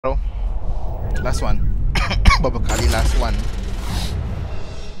Last one. Berapa kali last one?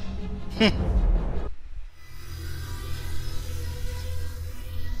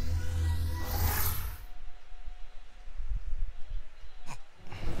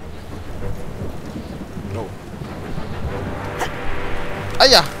 No.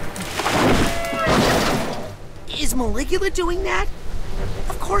 Ayah! Is Maligula doing that?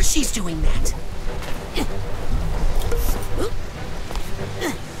 Of course she's doing that.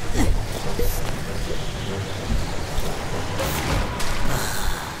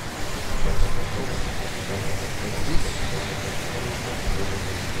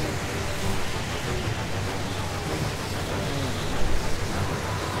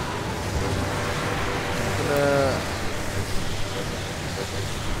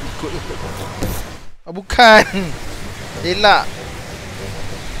 Oh, bukan. Elak.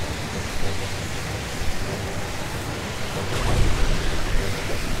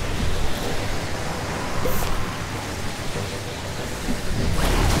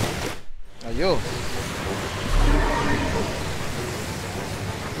 Ayo.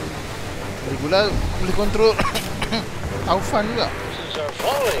 Maligula boleh kontrol Aufan juga. Are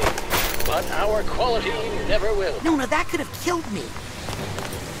falling, but our quality never will. No, that could have killed me.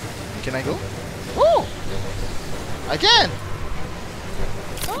 Can I go? Oh! I can!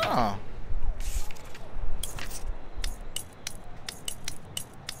 Ah.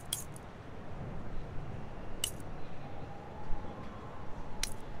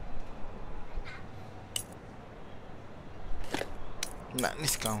 Nak ni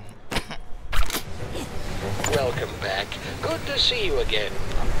kau. Welcome back. Good to see you again.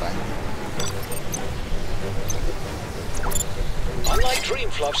 Apa? Unlike dream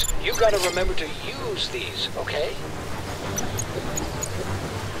fluffs, you gotta remember to use these, okay?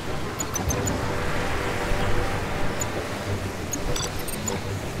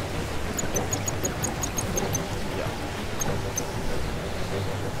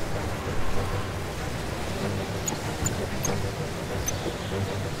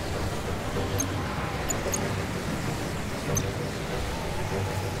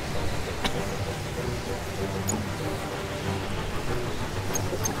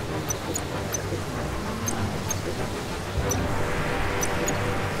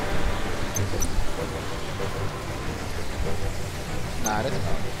 Nah, ada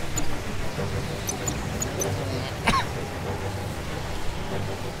tak?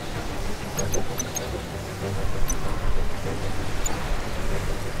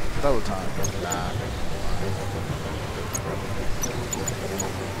 Double time. Nah.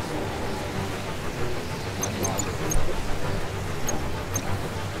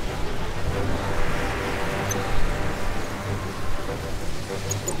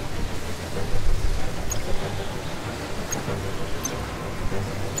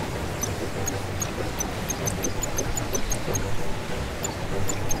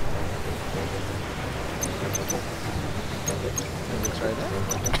 Try that.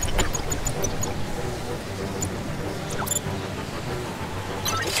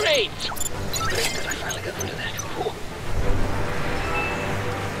 Great! Great that I finally got into that. Whew.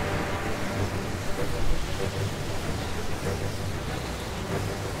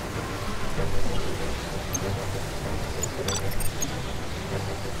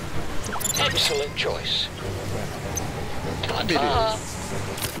 Excellent choice. Ta-ta!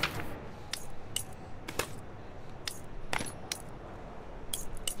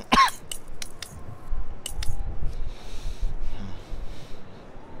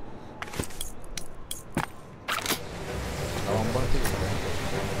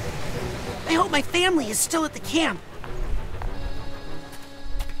 I hope my family is still at the camp.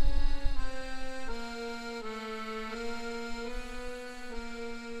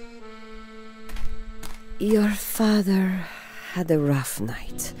 Your father had a rough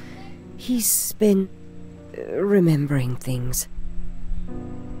night. He's been remembering things.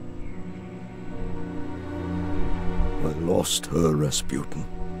 I lost her, Rasputin.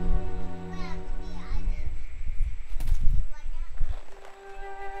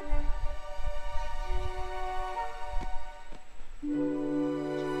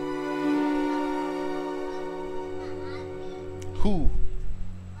 Who?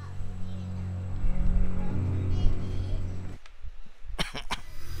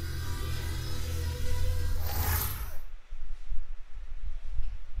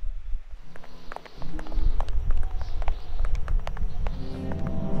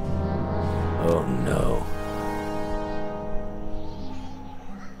 Oh no.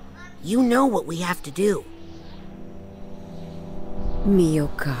 You know what we have to do. Mio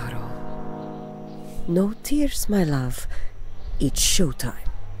caro. No tears, my love. It's showtime.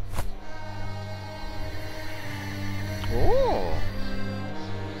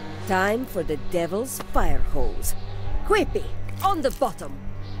 Time for the devil's fire hose. Quippy, on the bottom.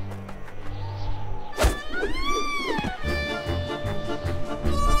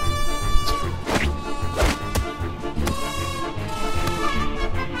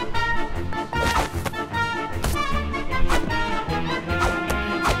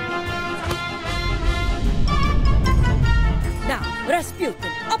 Now,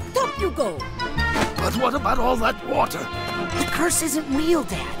 Rasputin, up top you go. But what about all that water? The curse isn't real,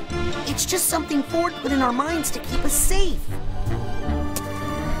 Dad. It's just something Ford put in our minds to keep us safe.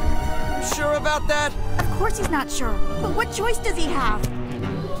 Sure about that? Of course he's not sure. But what choice does he have?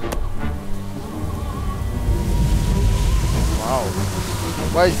 Wow.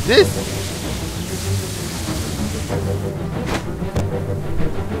 What is this?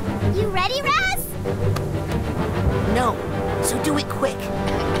 You ready, Raz? No, so do it quick.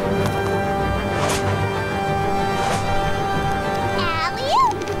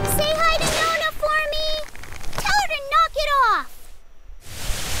 Alley-oop! Say hi to Nona for me! Tell her to knock it off!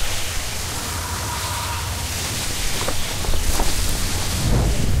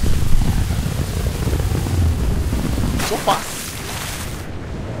 Opa!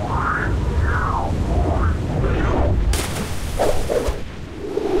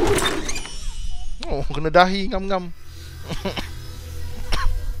 Oh, kena dahi ngam-ngam.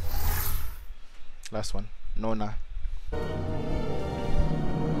 Last one. Nona.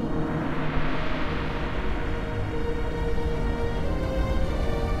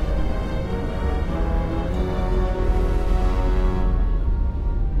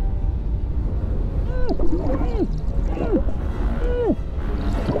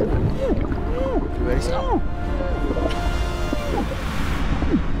 Where is it?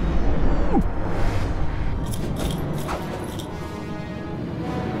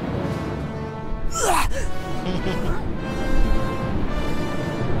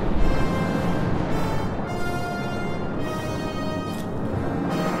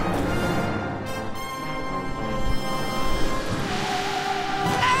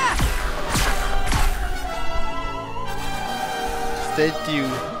 Statue.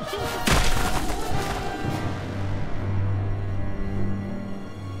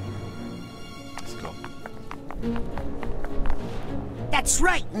 Let's go. That's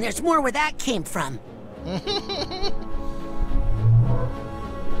right, and there's more where that came from.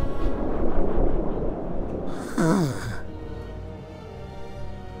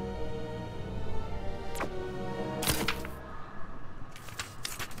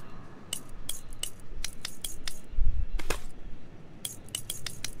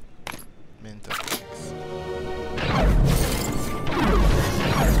 Mental fix.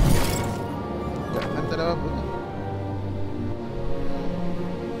 Jangan terlalu apa ni?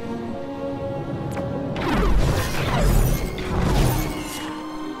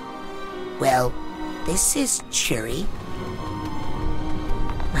 Well, this is cheery.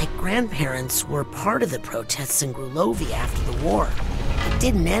 My grandparents were part of the protests in Grulovia after the war. It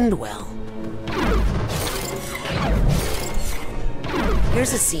didn't end well.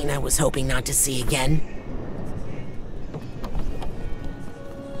 Here's a scene I was hoping not to see again.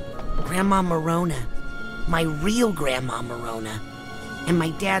 Grandma Morona. My real Grandma Morona. And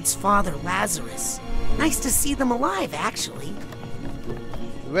my dad's father, Lazarus. Nice to see them alive, actually.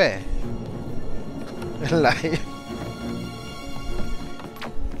 Where? Live.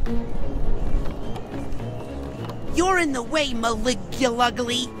 You're in the way,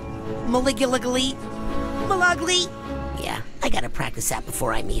 Maligulugly. Maligulugly. Malugly. Yeah, I gotta practice that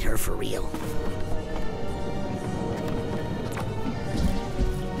before I meet her for real.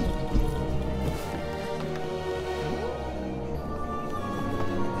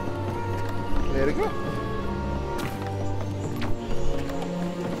 There we go.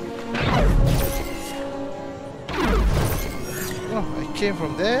 Oh, I came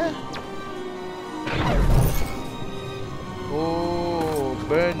from there. Oh,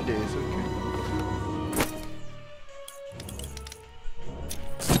 burn this. Okay.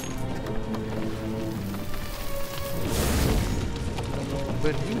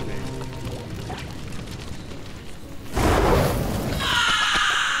 Burn you, man.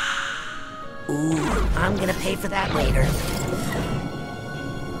 Ooh, I'm gonna pay for that later.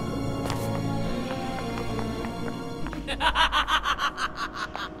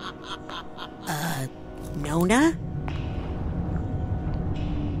 Nona?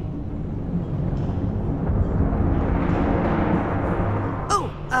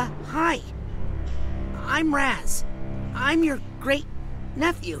 Oh, hi. I'm Raz. I'm your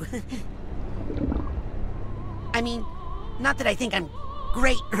great-nephew. I mean, not that I think I'm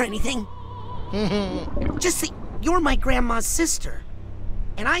great or anything. Just that you're my grandma's sister.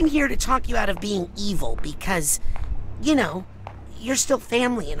 And I'm here to talk you out of being evil because, you know, you're still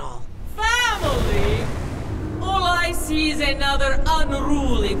family and all. Family? All I see is another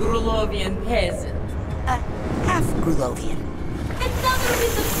unruly Grulovian peasant. Half Grulovian. Another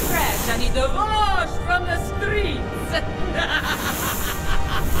piece of trash I need to wash from the streets.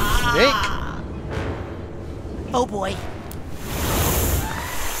 Snake? Oh boy.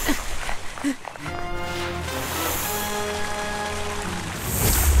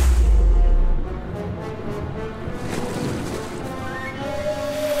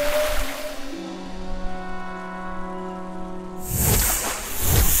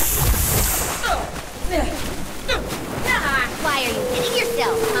 Why are you hitting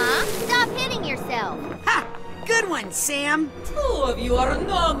yourself, huh? Stop hitting yourself. Ha! Good one, Sam. Two of you are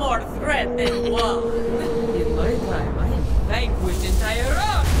no more threat than one. In my time, I have vanquished entire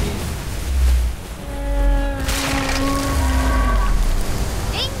armies.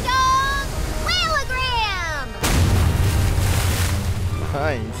 Ding dong! Whaleogram!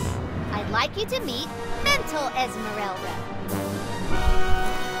 Nice. I'd like you to meet Mental Esmeralda.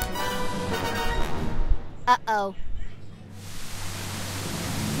 Uh-oh.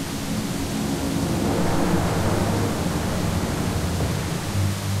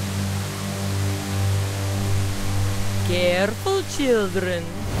 Careful, children.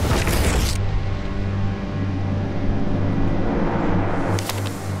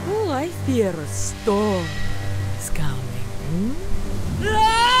 Oh, I fear a storm is coming.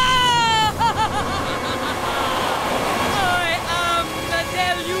 I am the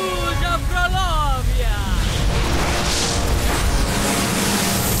deluge of Grolovia.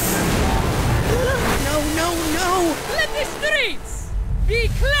 No. Let the streets be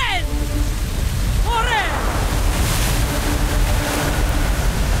cleansed forever.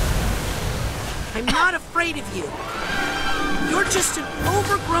 I'm not afraid of you. You're just an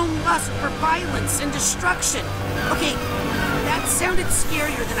overgrown lust for violence and destruction. Okay, that sounded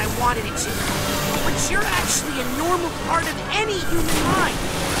scarier than I wanted it to. But you're actually a normal part of any human mind.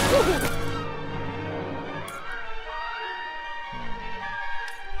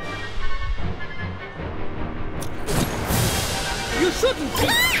 You shouldn't be.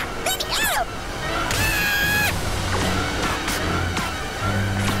 Let me out!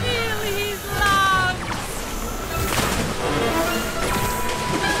 Feel his love.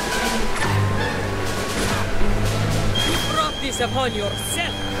 You brought this upon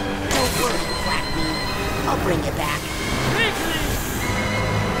yourself. Don't worry, Blackbeard. I'll bring you back. Quickly.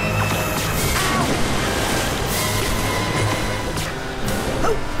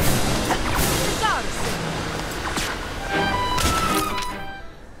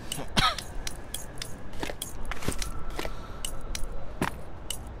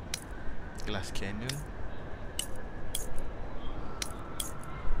 Glass canyon.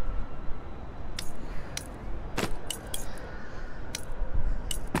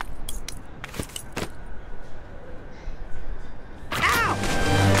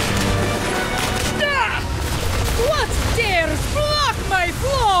 What dares block my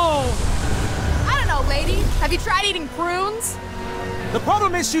flow? I don't know, lady. Have you tried eating prunes? The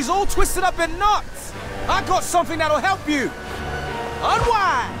problem is she's all twisted up in knots. I got something that'll help you.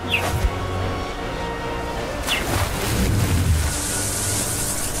 Unwind!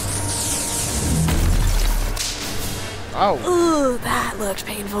 Ow. Ooh, that looked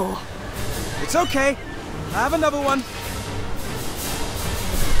painful. It's okay. I have another one.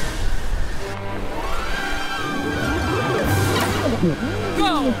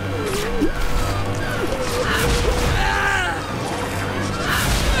 Go!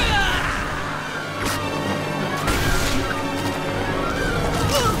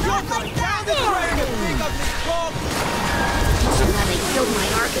 Somehow they killed my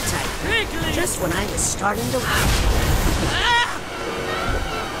archetype. Quickly! Just when I was starting to...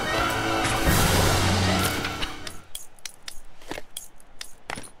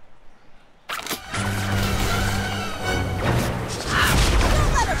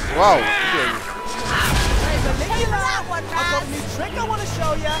 Wow. I've got a new trick I want to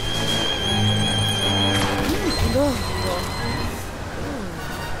show ya.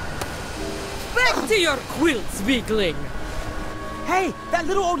 Back to your quilts, weakling! Hey, that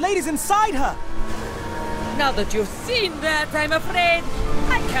little old lady's inside her. Now that you've seen that, I'm afraid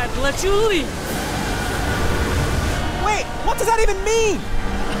I can't let you leave. Wait, what does that even mean?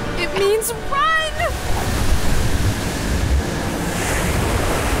 It means run!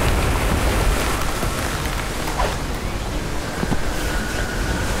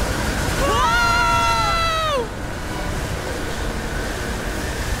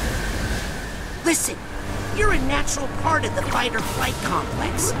 Listen, You're a natural part of the fight-or-flight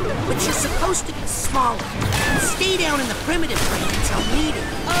complex, but you're supposed to be smaller and stay down in the primitive plane until needed.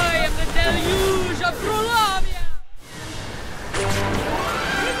 I am the deluge of Trulavia!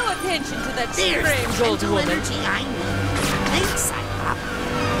 Pay no attention to that There's strange the old mental woman. energy I need. Thanks, Cyclops.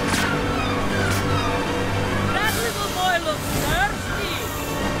 That little boy looks thirsty.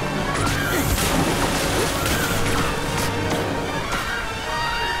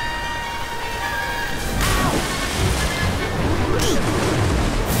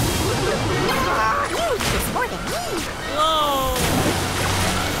 It's more than me. Whoa!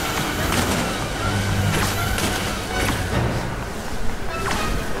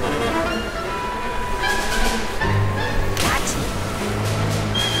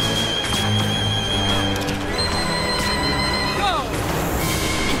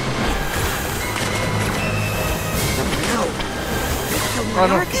 Oh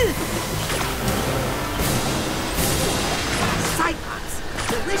no. Cyclops,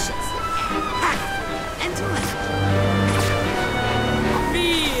 delicious, packed, and delicious.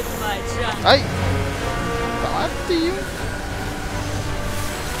 Feed my child. Ay! Pati yun.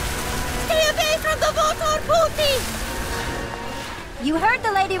 Stay away from the Votor Booty! You heard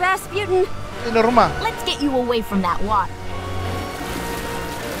the Lady Rasputin. Norma. Let's get you away from that water.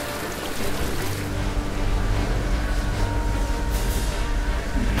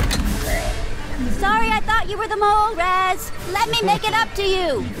 Sorry, I thought you were the mole, Raz. Let me make it up to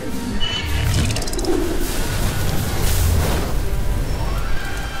you.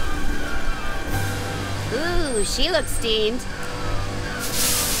 Ooh, she looks steamed.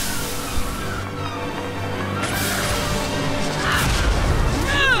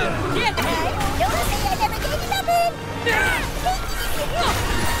 Get me! Don't say I never gave you nothing.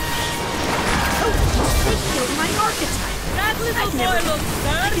 They killed my archetype. That little I've boy never- looks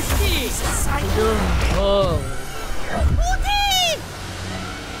thirsty. Cyclops. Oh. Booty!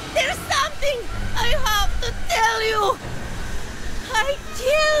 There's something I have to tell you. I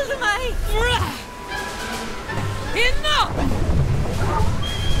killed my... Enough!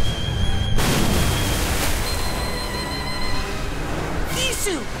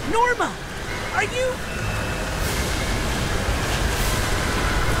 Isu, Norma, are you...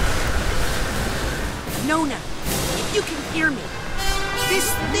 Nona, if you can hear me, this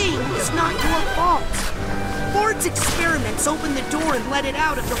thing is not your fault. Ford's experiments opened the door and let it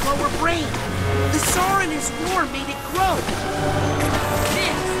out of the lower brain. The Tsar and his war made it grow.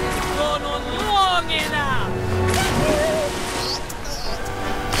 This has gone on long enough.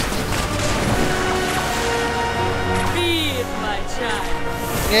 Feed my child.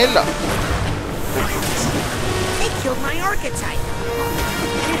 Ngela. They killed my archetype.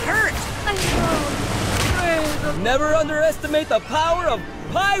 It hurt. Never underestimate the power of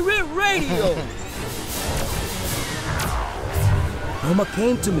pirate radio! Norma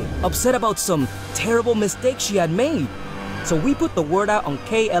came to me, upset about some terrible mistake she had made. So we put the word out on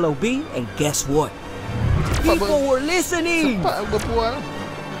KLOB, and guess what? People were listening!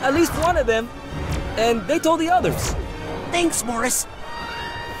 At least one of them. And they told the others. Thanks, Morris.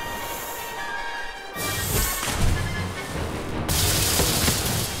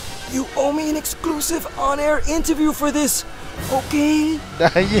 You owe me an exclusive on-air interview for this, okay? You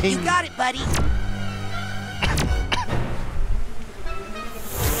Dying. got it, buddy.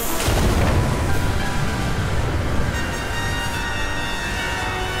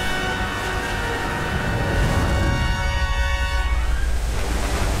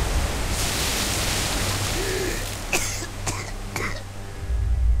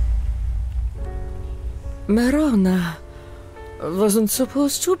 Marona wasn't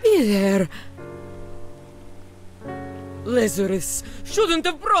supposed to be there. Lazarus shouldn't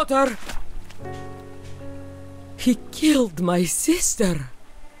have brought her. He killed my sister.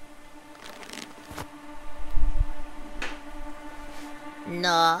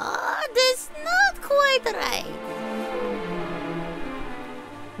 No, that's not quite right.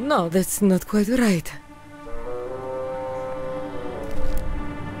 No, that's not quite right.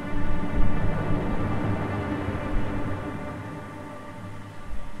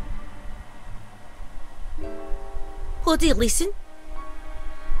 Woody, listen.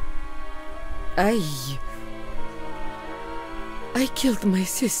 I killed my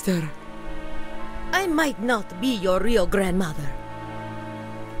sister. I might not be your real grandmother.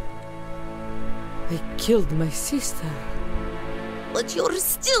 I killed my sister. But you're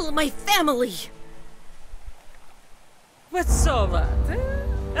still my family. What's so that?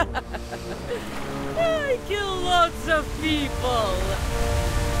 I kill lots of people.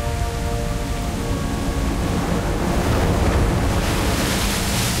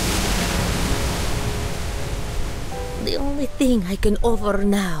 The only thing I can offer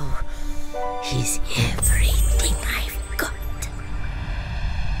now is everything I've got.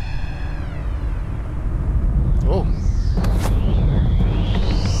 Oh.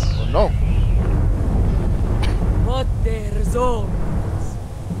 Oh no. But there's always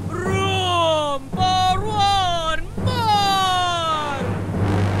room for one more!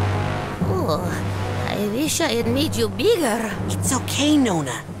 Oh, I wish I had made you bigger. It's okay,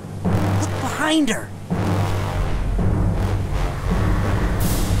 Nona. Look behind her.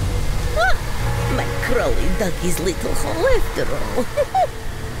 My Crowley dug his little hole after all.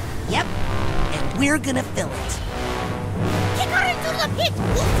 Yep, and we're gonna fill it. Kick her into the pit,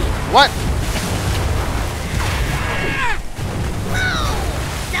 Lucy! What? Oh,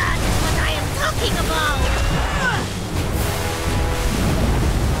 that's what I am talking about!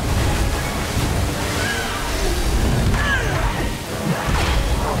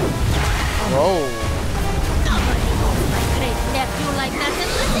 Whoa. Nobody knows my great nephew like that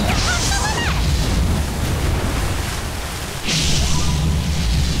unless you come to the left!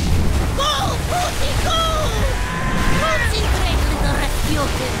 Go, Pooty, go! Concentrate, little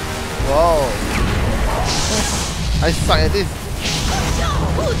Rasputin! Whoa. I suck at this. Good job,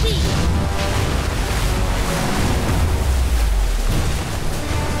 Pooty!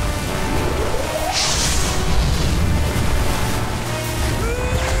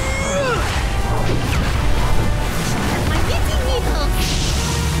 My knitting needle!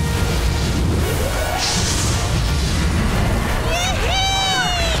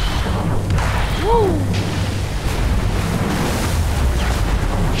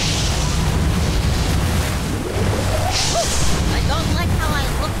 I don't like how I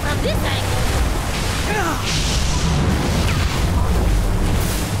look from this angle.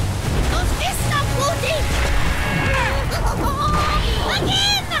 Those fists are Pooty!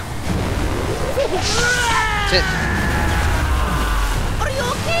 Again! Shit. Are you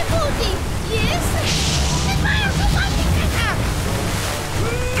okay, Pooty? Yes? Then fire to something better!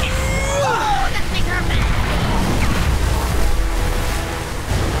 Oh, that makes her mad!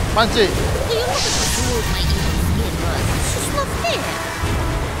 Punch it. Do you look at how smooth my evil skin was? It's just not fair!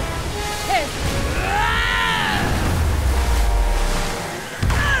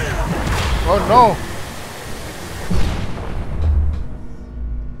 Oh no.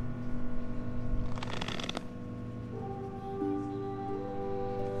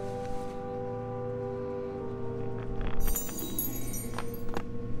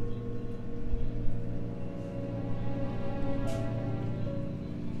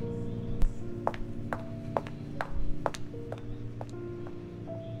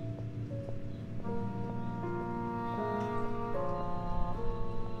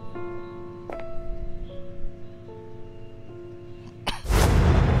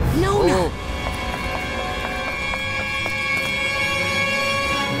 Nona! Oh.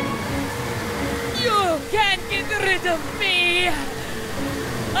 You can't get rid of me!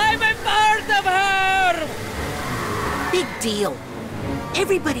 I'm a part of her! Big deal.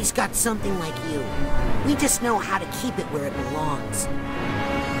 Everybody's got something like you. We just know how to keep it where it belongs.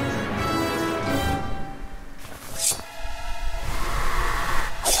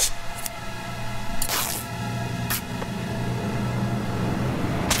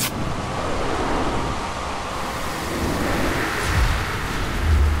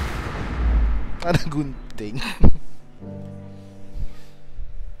 Parang gunting.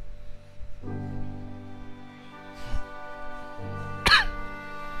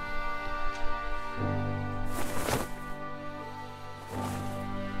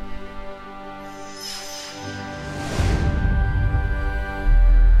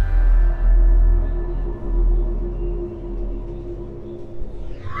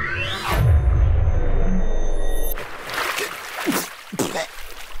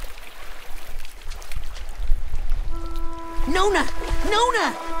 Nona! Nona!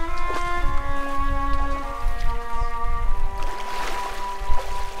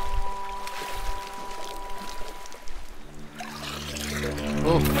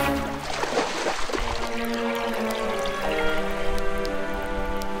 Oh.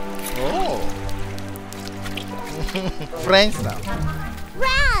 Oh. Friends now.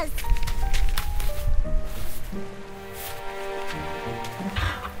 Raz!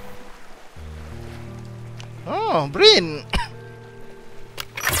 Oh, Bryn.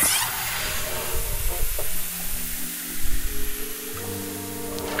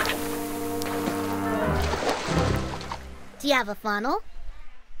 Do you have a funnel?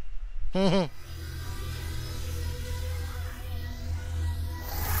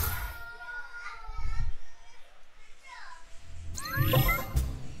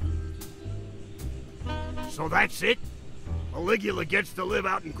 So that's it? Maligula gets to live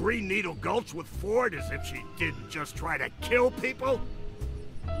out in Green Needle Gulch with Ford as if she didn't just try to kill people?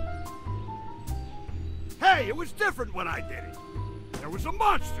 Hey, it was different when I did it. There was a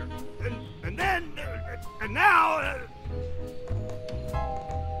monster, and then, and now...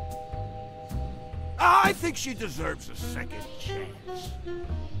 I think she deserves a second chance.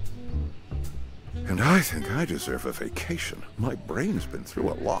 And I think I deserve a vacation. My brain's been through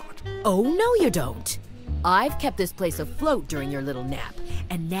a lot. Oh, no you don't. I've kept this place afloat during your little nap,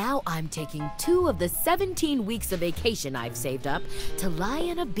 and now I'm taking 2 of the 17 weeks of vacation I've saved up to lie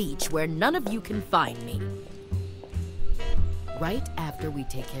on a beach where none of you can find me. Right after we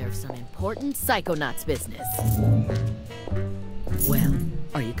take care of some important Psychonauts business. Well,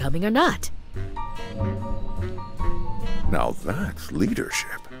 are you coming or not? Now that's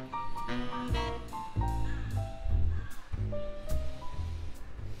leadership.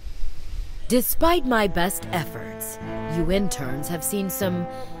 Despite my best efforts, you interns have seen some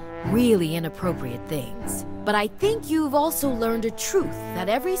really inappropriate things. But I think you've also learned a truth that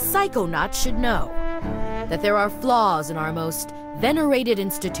every Psychonaut should know. That there are flaws in our most venerated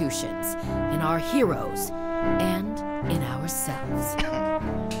institutions, in our heroes, and in ourselves.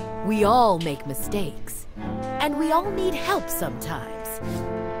 We all make mistakes, and we all need help sometimes.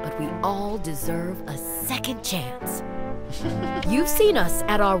 But we all deserve a second chance. You've seen us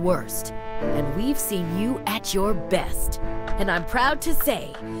at our worst, and we've seen you at your best. And I'm proud to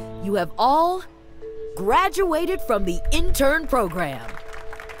say, you have all graduated from the intern program.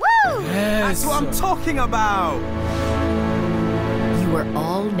 Woo! Yes. That's what I'm talking about! You are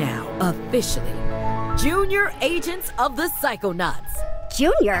all now officially Junior Agents of the Psychonauts.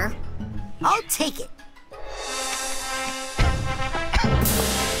 Junior? I'll take it.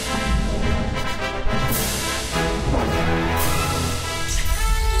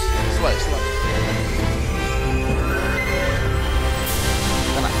 Slide.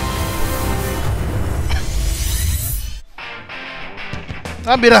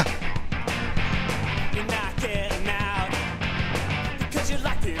 Mira. You're not getting out because you're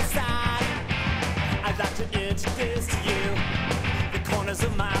locked inside. I'd like to introduce to you the corners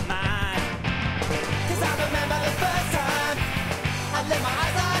of my mind. Cause I remember the first time I laid my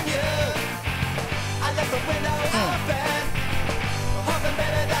eyes on you. I left the window open, hoping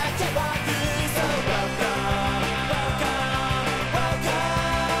better that I can't walk through. So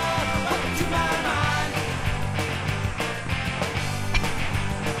welcome to my mind.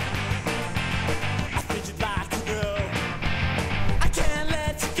 I think you'd like to know I can't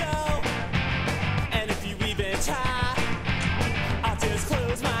let you go. And if you even try, I'll just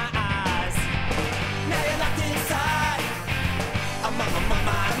close my eyes. Now you're locked inside. I'm on my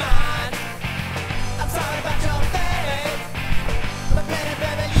mind. I'm sorry about your face.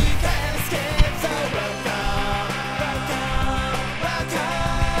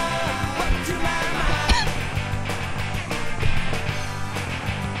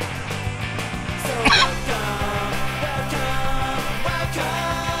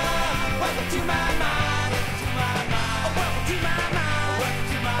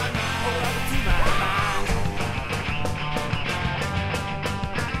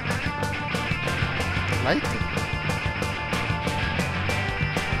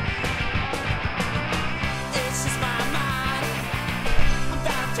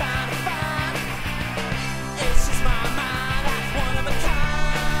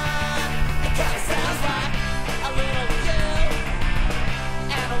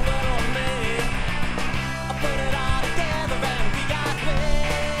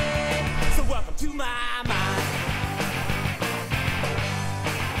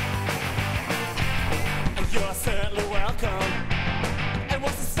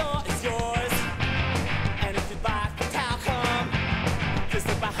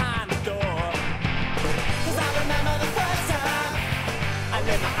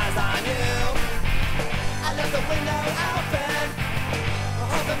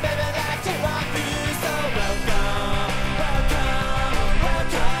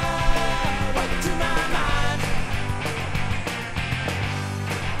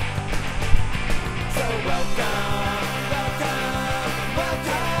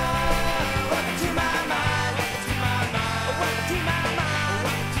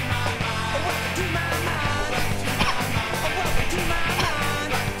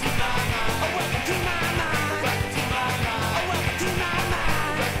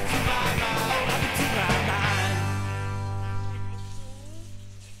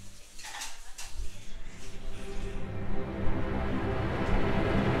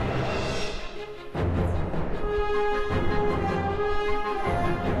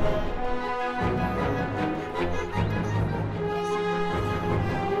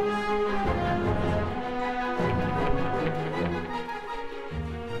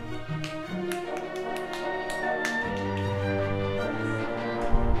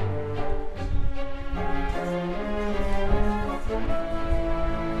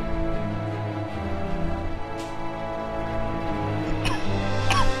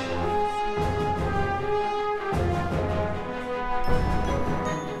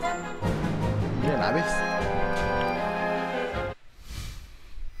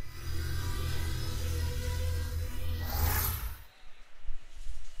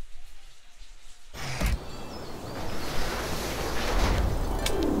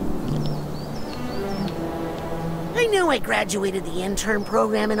 I know I graduated the intern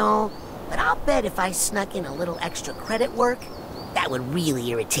program and all, but I'll bet if I snuck in a little extra credit work, that would really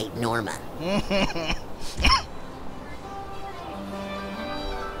irritate Norma.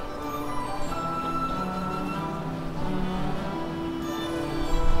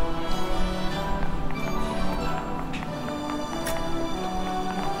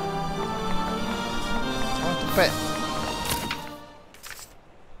 Pet.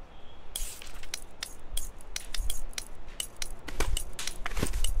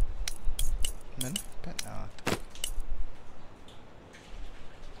 Mana? Pet. Ah.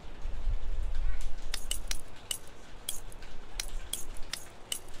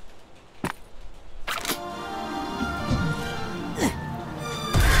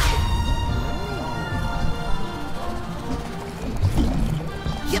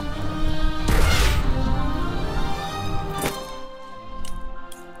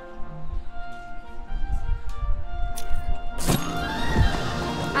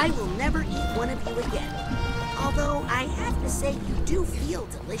 I will never eat one of you again. Although I have to say you do feel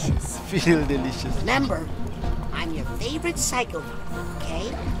delicious. Feel delicious. Remember, I'm your favorite psychonaut, okay?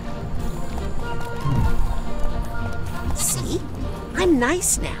 See? I'm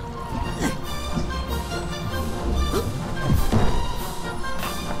nice now.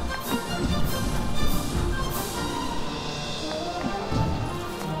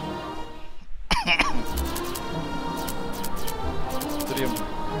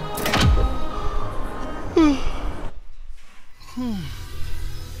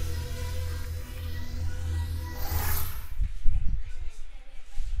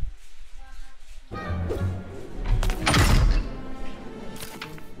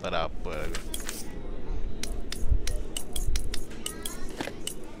 Tak ada apa lagi.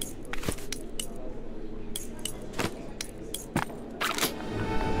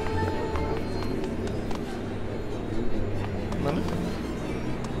 Mana?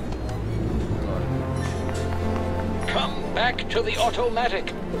 Come back to the automatic.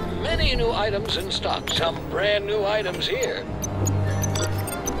 Many new items in stock. Some brand new items here.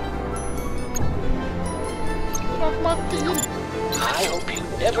 I hope you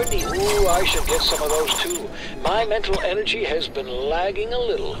never need. Ooh, I should get some of those too. My mental energy has been lagging a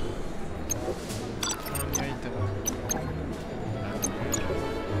little.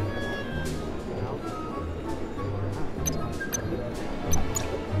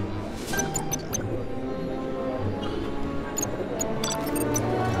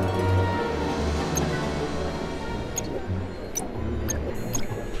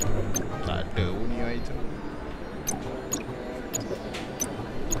 Tak ada bunyi item.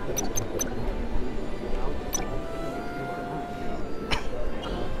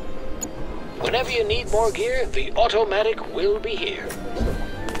 Whenever you need more gear, the automatic will be here.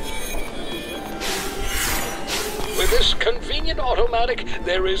 With this convenient automatic,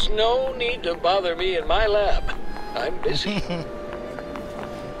 there is no need to bother me in my lab. I'm busy.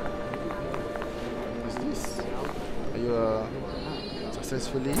 What's this? Are you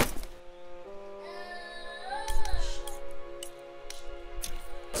successfully?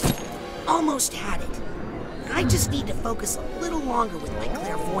 Almost had it. I just need to focus a little longer with my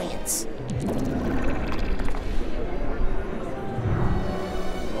clairvoyance.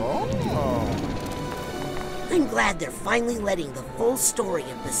 Oh. I'm glad they're finally letting the full story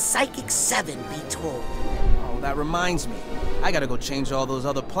of the Psychic 7 be told. Oh, that reminds me. I gotta go change all those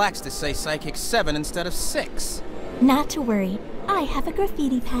other plaques to say Psychic 7 instead of 6. Not to worry. I have a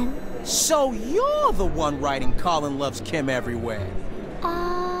graffiti pen. So you're the one writing Colin loves Kim everywhere.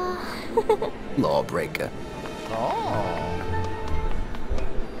 Lawbreaker. Oh.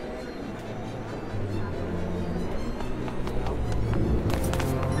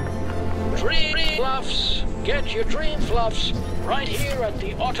 Dream fluffs. Get your dream fluffs right here at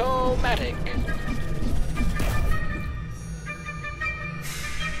the automatic.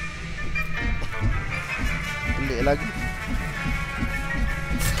 Pelik lagi.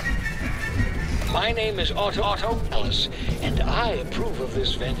 My name is Otto Alice, and I approve of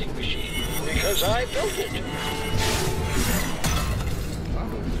this vending machine because I built it.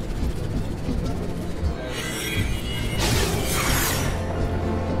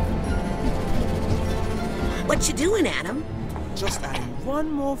 What you doing, Adam? Just adding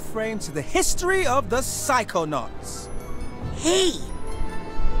one more frame to the history of the Psychonauts. Hey,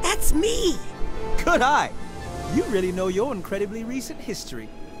 that's me. Good eye. You really know your incredibly recent history.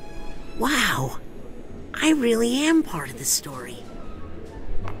 Wow, I really am part of the story.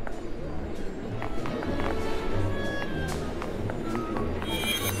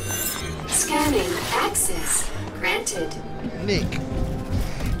 Scanning access granted. Nick.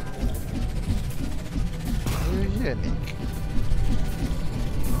 Oh yeah. mechanic.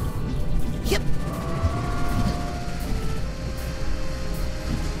 Yep.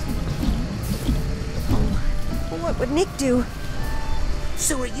 What would Nick do?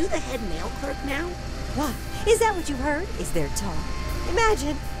 So are you the head mail clerk now? What? Is that what you heard? Is there talk?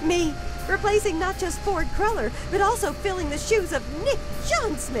 Imagine me replacing not just Ford Cruller, but also filling the shoes of Nick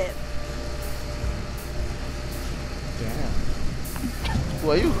John Smith. Damn.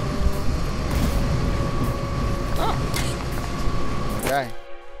 Who are you? Oh. Guy.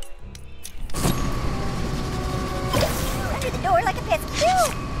 Under the door like a pesky.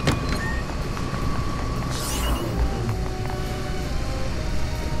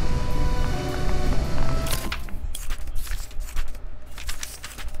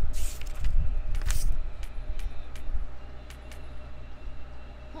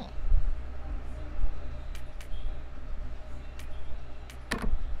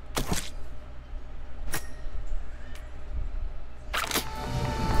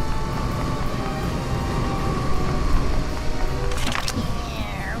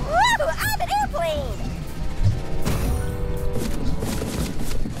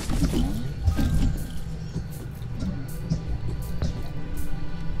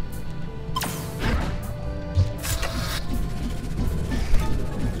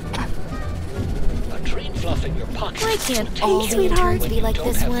 Why can't all the interns be like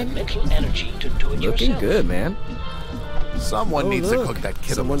this one? Looking good, man. Someone needs to cook that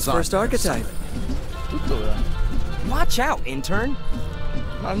kid. Someone's first archetype. Watch out, intern.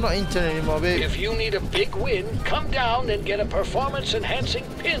 I'm not intern anymore, babe. If you need a big win, come down and get a performance-enhancing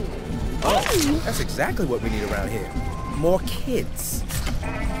pin. Oh, that's exactly what we need around here. More kids.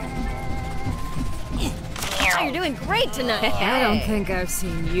 You're doing great tonight. I don't think I've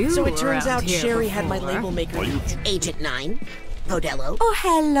seen you. So it turns out Sherry had my before. label maker. Agent 9, Vodello. Oh,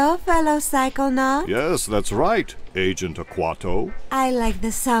 hello, fellow Psychonaut. Yes, that's right, Agent Aquato. I like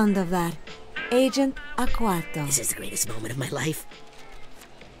the sound of that. Agent Aquato. This is the greatest moment of my life.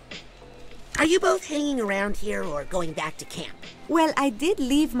 Are you both hanging around here or going back to camp? Well, I did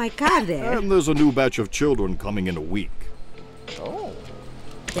leave my car there. And there's a new batch of children coming in a week. Oh.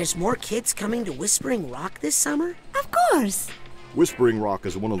 There's more kids coming to Whispering Rock this summer? Of course. Whispering Rock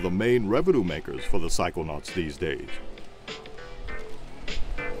is one of the main revenue makers for the Psychonauts these days.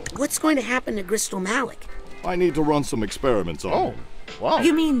 What's going to happen to Crystal Malik? I need to run some experiments on him. Wow.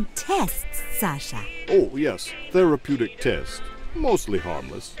 You mean tests, Sasha? Oh, yes. Therapeutic test. Mostly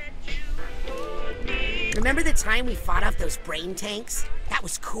harmless. Remember the time we fought off those brain tanks? That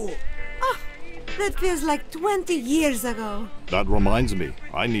was cool. Oh, that feels like 20 years ago. That reminds me,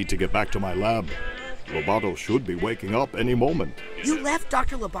 I need to get back to my lab. Lobato should be waking up any moment. You left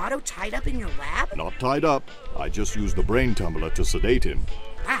Dr. Lobato tied up in your lab? Not tied up. I just used the brain tumbler to sedate him.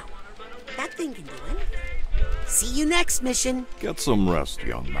 Wow, that thing can do anything. See you next mission. Get some rest,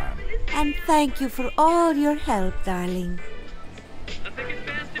 young man. And thank you for all your help, darling.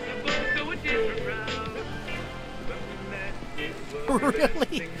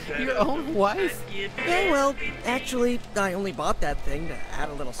 Really? Your own wife? Yeah, well, actually, I only bought that thing to add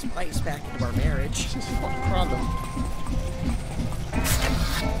a little spice back into our marriage. She's fucking random.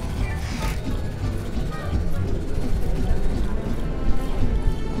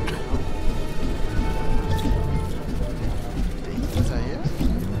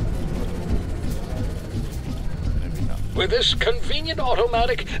 With this convenient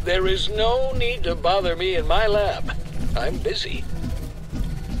automatic, there is no need to bother me in my lab. I'm busy.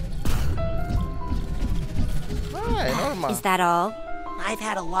 Is that all? I've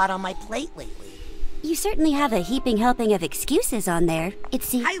had a lot on my plate lately. You certainly have a heaping helping of excuses on there.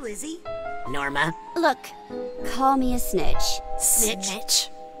 It's Hi, Lizzie. Norma. Look, call me a snitch. Snitch.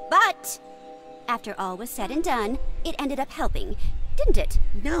 But after all was said and done, it ended up helping, didn't it?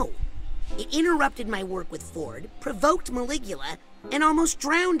 No. It interrupted my work with Ford, provoked Maligula, and almost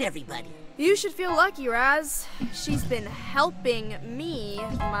drowned everybody. You should feel lucky, Raz. She's been helping me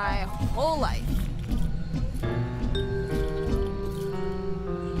my whole life.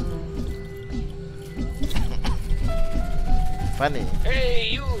 Funny. Hey,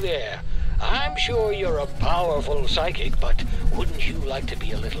 you there. I'm sure you're a powerful psychic, but wouldn't you like to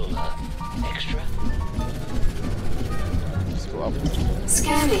be a little, extra? Let's go up.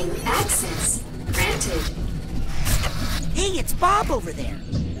 Scanning access granted. Hey, it's Bob over there.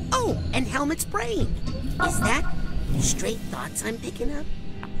 Oh, and Helmet's brain. Is that straight thoughts I'm picking up?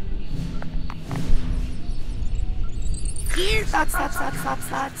 Here, thoughts. Just a little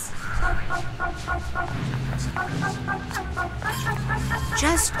farther. Found some thoughts. Thanks, Thought Tuner. Hey, it's Bob over there. Oh, and Helmet's brain. Is that straight thoughts I'm picking up? Here, thoughts.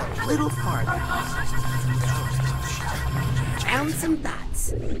 Just a little farther. Just a little farther. Found some thoughts. Thanks, Thought Tuner. Found some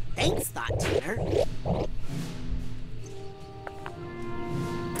thoughts. Thanks, Thought Tuner.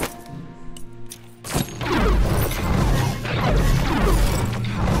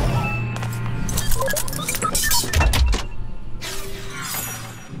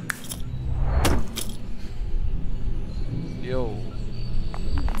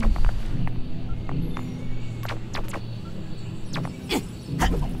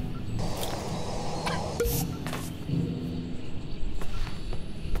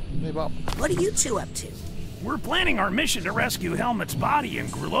 Hey, Bob. What are you two up to? We're planning our mission to rescue Helmut's body in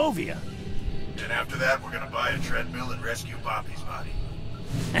Grulovia. And after that, we're gonna buy a treadmill and rescue Poppy's body.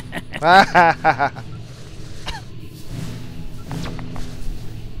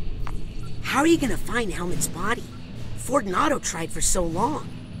 How are you gonna find Helmut's body? Ford and Otto tried for so long.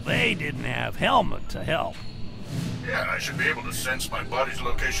 They didn't have Helmut to help. Yeah, I should be able to sense my body's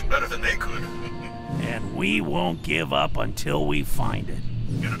location better than they could. And we won't give up until we find it.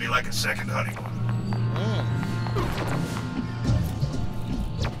 Gonna be like a second honeymoon.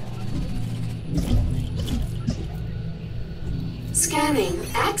 Scanning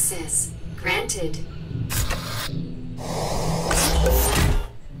access granted.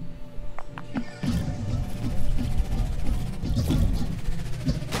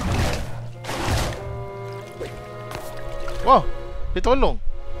 Wow, pitulong.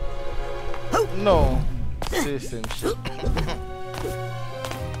 No. Citizenship.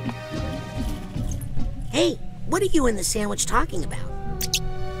 Hey, what are you and the sandwich talking about?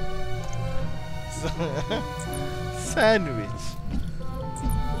 Sandwich.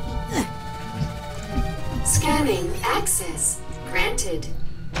 Scanning access granted.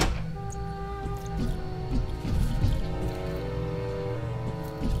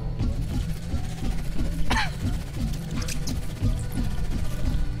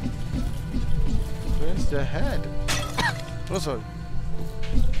 Where's the head? Oh, sorry.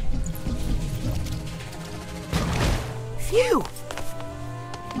 Phew!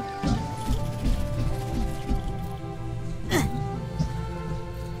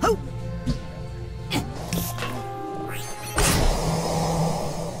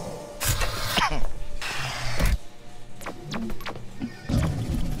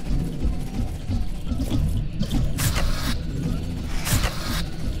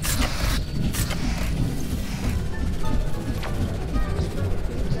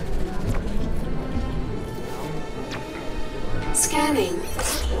 Scanning.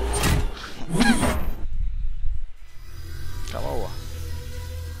 Kawawa.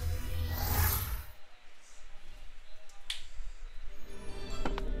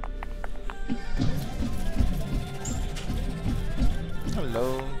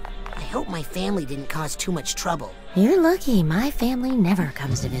 Hello. I hope my family didn't cause too much trouble. You're lucky my family never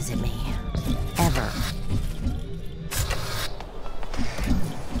comes to visit me. Ever.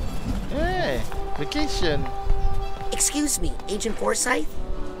 Hey, vacation. Excuse me, Agent Forsyth?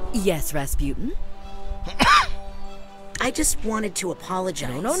 Yes, Rasputin? I just wanted to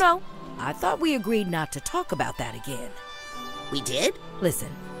apologize. No. I thought we agreed not to talk about that again. We did? Listen,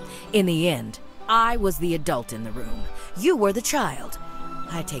 in the end, I was the adult in the room. You were the child.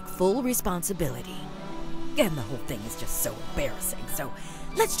 I take full responsibility. And the whole thing is just so embarrassing, so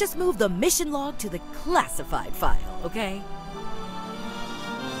let's just move the mission log to the classified file, okay?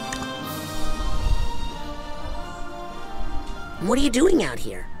 What are you doing out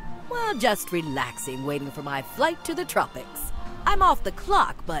here? Well, just relaxing, waiting for my flight to the tropics. I'm off the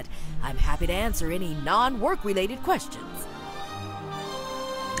clock, but I'm happy to answer any non-work-related questions.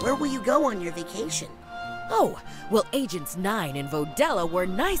 Where will you go on your vacation? Oh, well, Agents 9 and Vodella were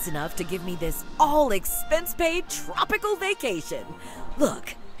nice enough to give me this all-expense-paid tropical vacation.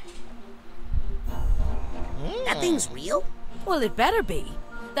 Look. That thing's real? Well, it better be.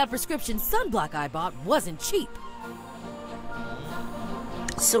 That prescription sunblock I bought wasn't cheap.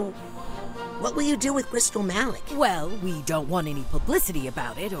 So, what will you do with Crystal Malik? Well, we don't want any publicity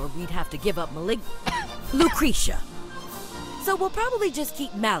about it, or we'd have to give up Lucretia. So we'll probably just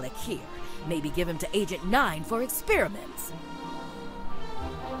keep Malik here. Maybe give him to Agent 9 for experiments.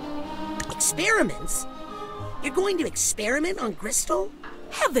 Experiments? You're going to experiment on Crystal?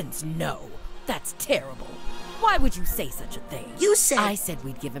 Heavens no! That's terrible. Why would you say such a thing? You said... I said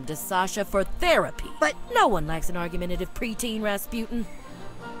we'd give him to Sasha for therapy. But... No one likes an argumentative preteen, Rasputin.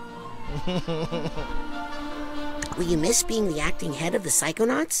 Will you miss being the acting head of the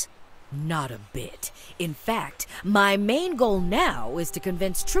Psychonauts? Not a bit. In fact, my main goal now is to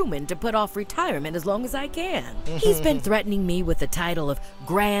convince Truman to put off retirement as long as I can. He's been threatening me with the title of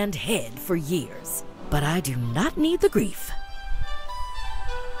Grand Head for years, but I do not need the grief.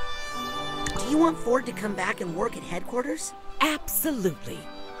 Do you want Ford to come back and work at headquarters? Absolutely.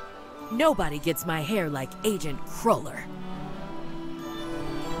 Nobody gets my hair like Agent Cruller.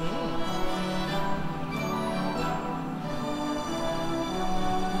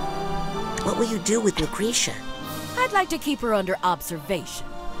 What will you do with Lucretia? I'd like to keep her under observation.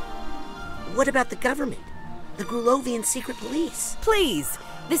 What about the government? The Grulovian secret police? Please,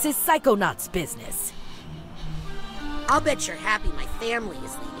 this is Psychonauts business. I'll bet you're happy my family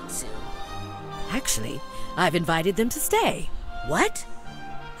is leaving soon. Actually, I've invited them to stay. What?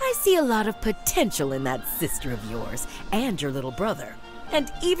 I I see a lot of potential in that sister of yours, and your little brother, and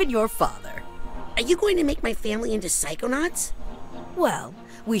even your father. Are you going to make my family into psychonauts? Well,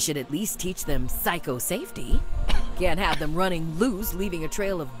 we should at least teach them psycho-safety. Can't have them running loose, leaving a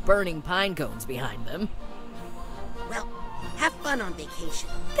trail of burning pine cones behind them. Well, have fun on vacation.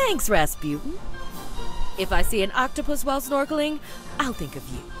 Thanks, Rasputin. If I see an octopus while snorkeling, I'll think of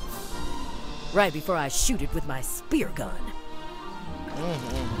you. Right before I shoot it with my spear gun.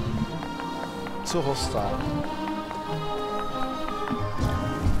 So hostile.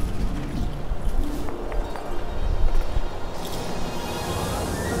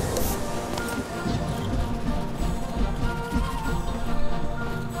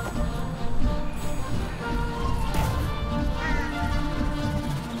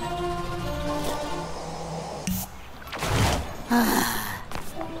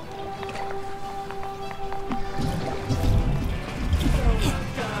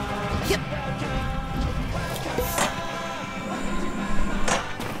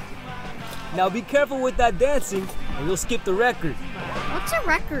 Now be careful with that dancing, or you'll skip the record. What's a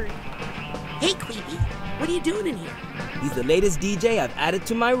record? Hey, Queeby, what are you doing in here? He's the latest DJ I've added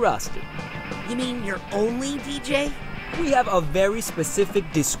to my roster. You mean your only DJ? We have a very specific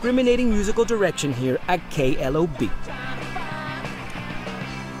discriminating musical direction here at KLOB.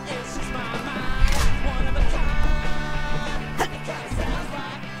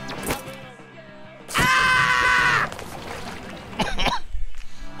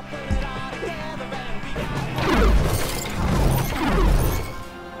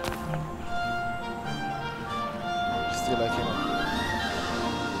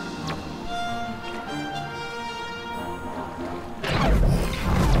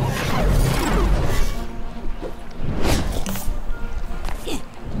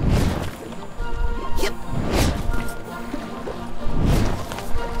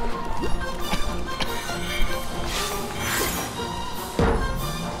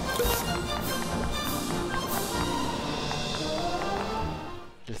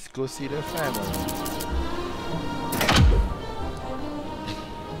 Go see their family.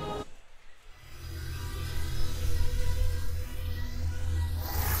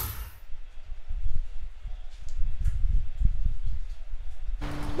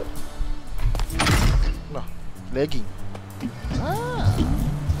 No, legging.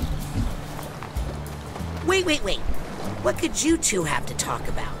 Wait. What could you two have to talk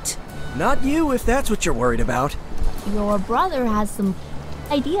about? Not you, if that's what you're worried about. Your brother has some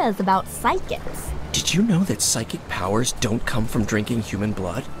ideas about psychics. Did you know that psychic powers don't come from drinking human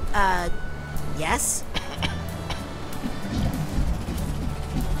blood? Yes?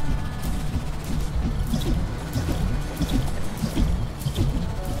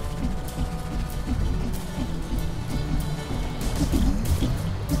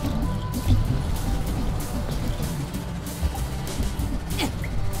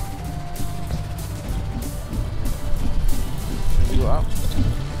 You up?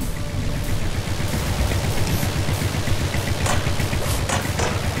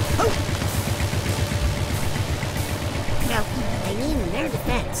 Well, I mean, in their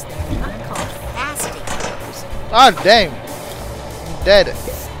defense, they're not called fasting powers. Ah, damn. I'm dead.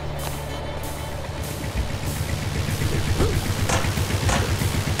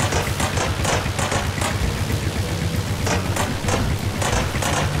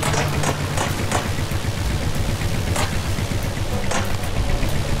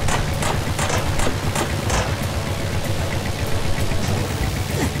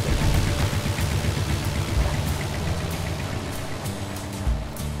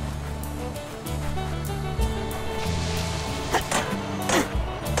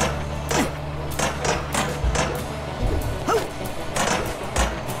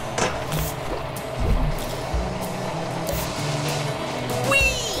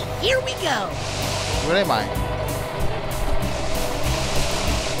 Here we go. Where am I?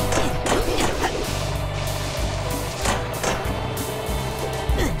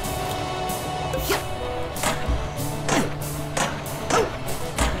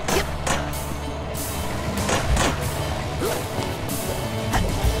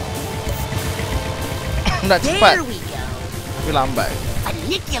 Nak cepat. There we go. Tapi lambat.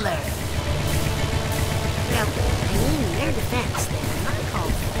 Funicular. Well, I mean, in their defense, they're not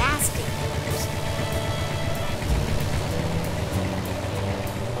called fasting powers.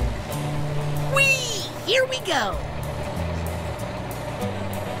 Whee! Here we go.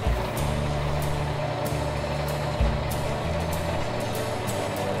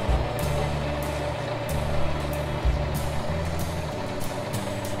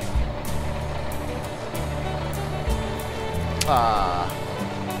 Ah.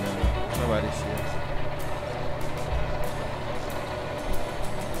 Nobody's here.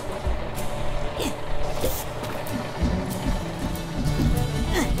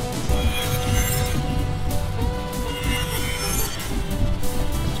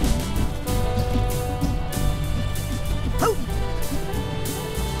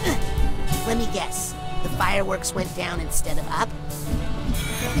 Let me guess. The fireworks went down instead of up?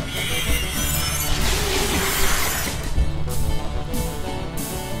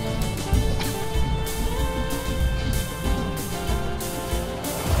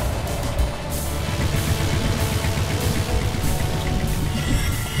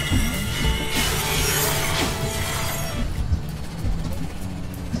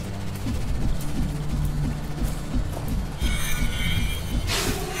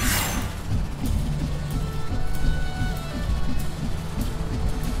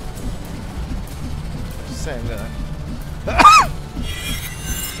 Same guy.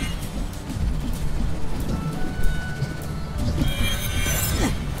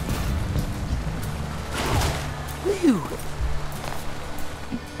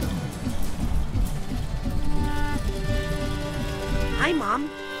 Hi, Mom.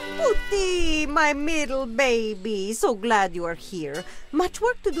 Putty, my middle baby. So glad you are here. Much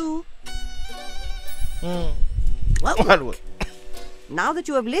work to do. What work? Now that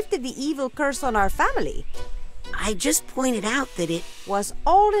you have lifted the evil curse on our family. I just pointed out that it was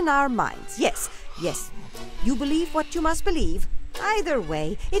all in our minds. Yes, yes. You believe what you must believe. Either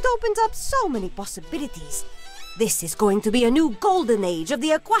way, it opens up so many possibilities. This is going to be a new golden age of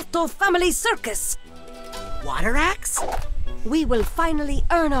the Aquato family circus. Water axe? We will finally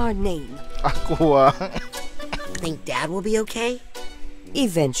earn our name. Aqua. Think Dad will be okay?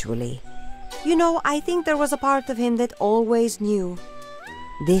 Eventually. You know, I think there was a part of him that always knew.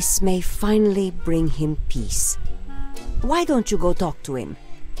 This may finally bring him peace. Why don't you go talk to him?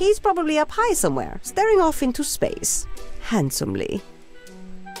 He's probably up high somewhere, staring off into space. Handsomely.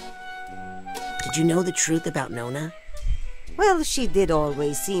 Did you know the truth about Nona? Well, she did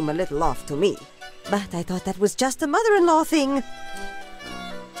always seem a little off to me. But I thought that was just a mother-in-law thing.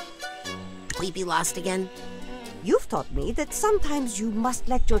 Will you be lost again? You've taught me that sometimes you must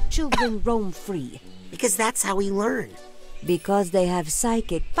let your children roam free. Because that's how we learn. Because they have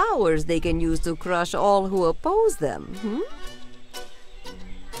psychic powers they can use to crush all who oppose them,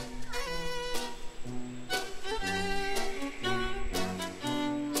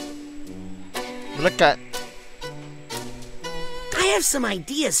 Look at. I have some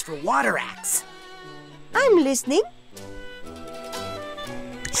ideas for water axe. I'm listening.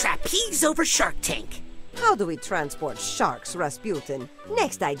 Trapeze over Shark Tank. How do we transport sharks, Rasputin?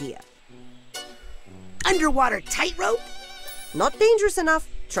 Next idea. Underwater tightrope? Not dangerous enough.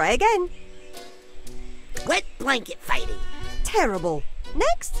 Try again. Wet blanket fighting. Terrible.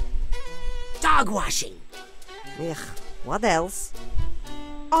 Next. Dog washing. Ugh, what else?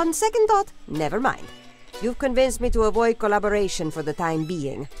 On second thought, never mind. You've convinced me to avoid collaboration for the time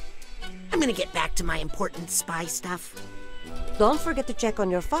being. I'm gonna get back to my important spy stuff. Don't forget to check on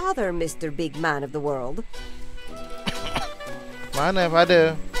your father, Mr. Big Man of the World. Mana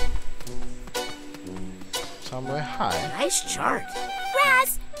pada? Somewhere high. Nice chart.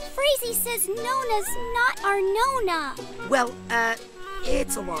 Raz, Freezy says Nona's not our Nona. Well,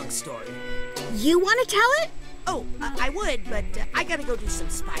 it's a long story. You want to tell it? Oh, I would, but I gotta go do some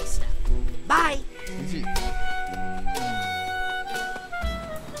spy stuff. Bye.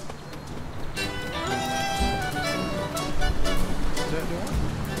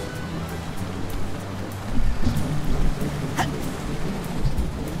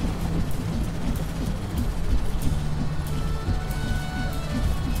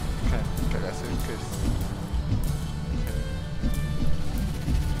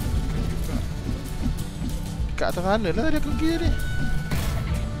 Kat atas sana lah dia pergi ni.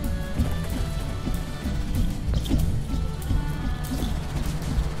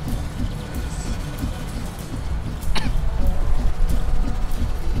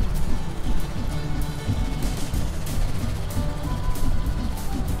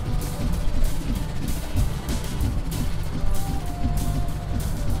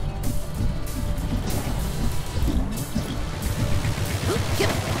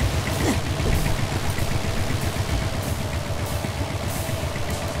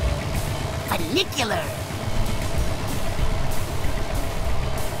 Funicular.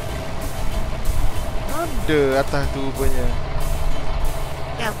 Ada atas tu rupanya.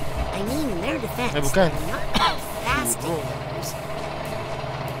 Now, I mean in their defense, bukan. they're not as fast as others.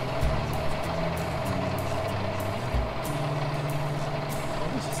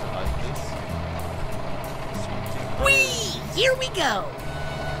 Whee! Here we go!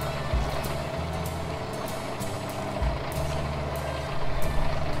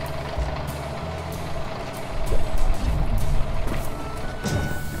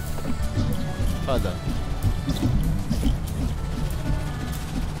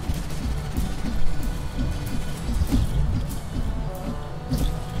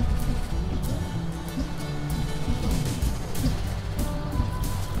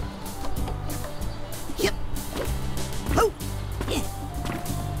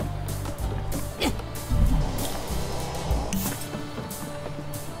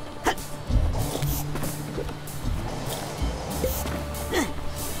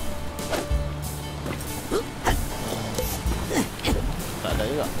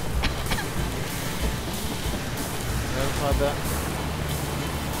 Grandfather,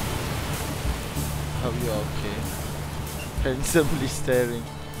 hope you're okay. Handsomely staring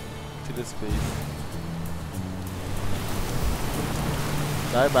to the space.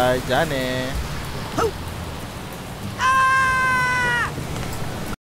 Bye bye, Johnny.